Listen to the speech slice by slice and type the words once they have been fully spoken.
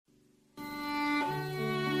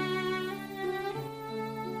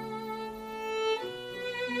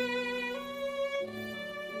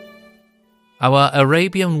Our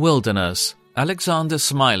Arabian Wilderness, Alexander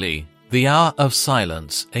Smiley, The Hour of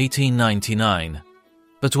Silence, 1899.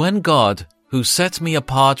 But when God, who set me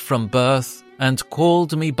apart from birth and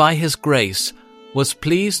called me by his grace, was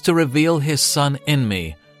pleased to reveal his Son in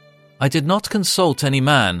me, I did not consult any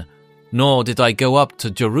man, nor did I go up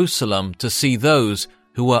to Jerusalem to see those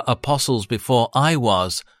who were apostles before I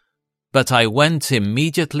was, but I went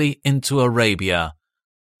immediately into Arabia.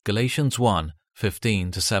 Galatians 1,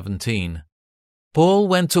 15-17. Paul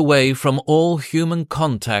went away from all human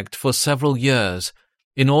contact for several years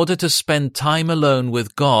in order to spend time alone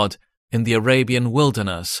with God in the Arabian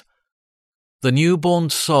wilderness. The newborn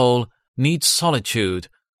soul needs solitude,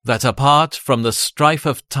 that apart from the strife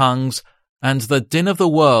of tongues and the din of the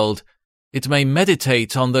world, it may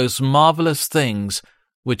meditate on those marvelous things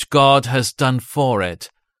which God has done for it,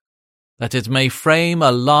 that it may frame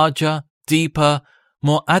a larger, deeper,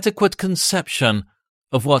 more adequate conception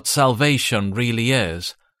of what salvation really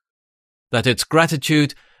is, that its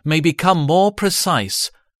gratitude may become more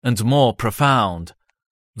precise and more profound,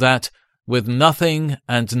 that, with nothing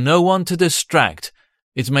and no one to distract,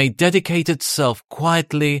 it may dedicate itself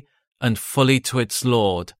quietly and fully to its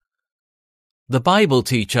Lord. The Bible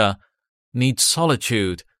teacher needs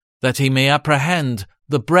solitude, that he may apprehend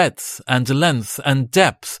the breadth and length and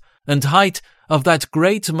depth and height of that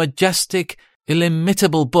great, majestic,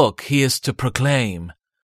 illimitable book he is to proclaim,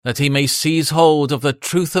 that he may seize hold of the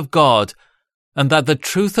truth of God, and that the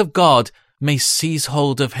truth of God may seize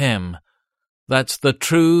hold of him, that the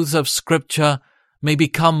truths of Scripture may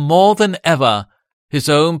become more than ever his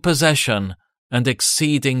own possession and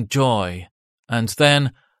exceeding joy, and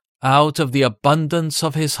then, out of the abundance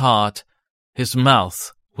of his heart, his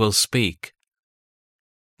mouth will speak.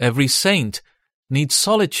 Every saint needs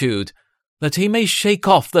solitude, that he may shake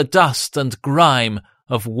off the dust and grime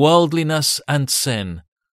of worldliness and sin,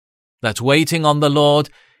 that waiting on the Lord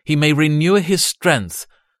he may renew his strength,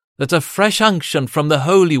 that a fresh unction from the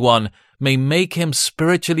Holy One may make him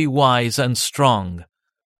spiritually wise and strong.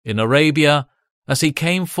 In Arabia, as he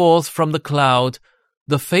came forth from the cloud,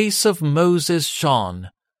 the face of Moses shone.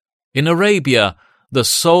 In Arabia, the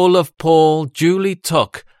soul of Paul duly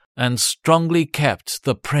took and strongly kept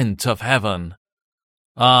the print of heaven.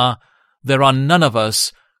 Ah, there are none of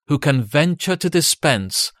us who can venture to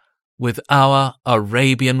dispense with our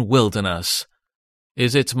Arabian wilderness.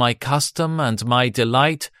 Is it my custom and my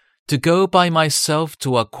delight to go by myself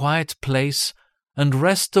to a quiet place and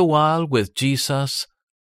rest a while with Jesus?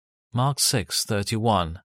 Mark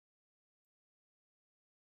 6:31.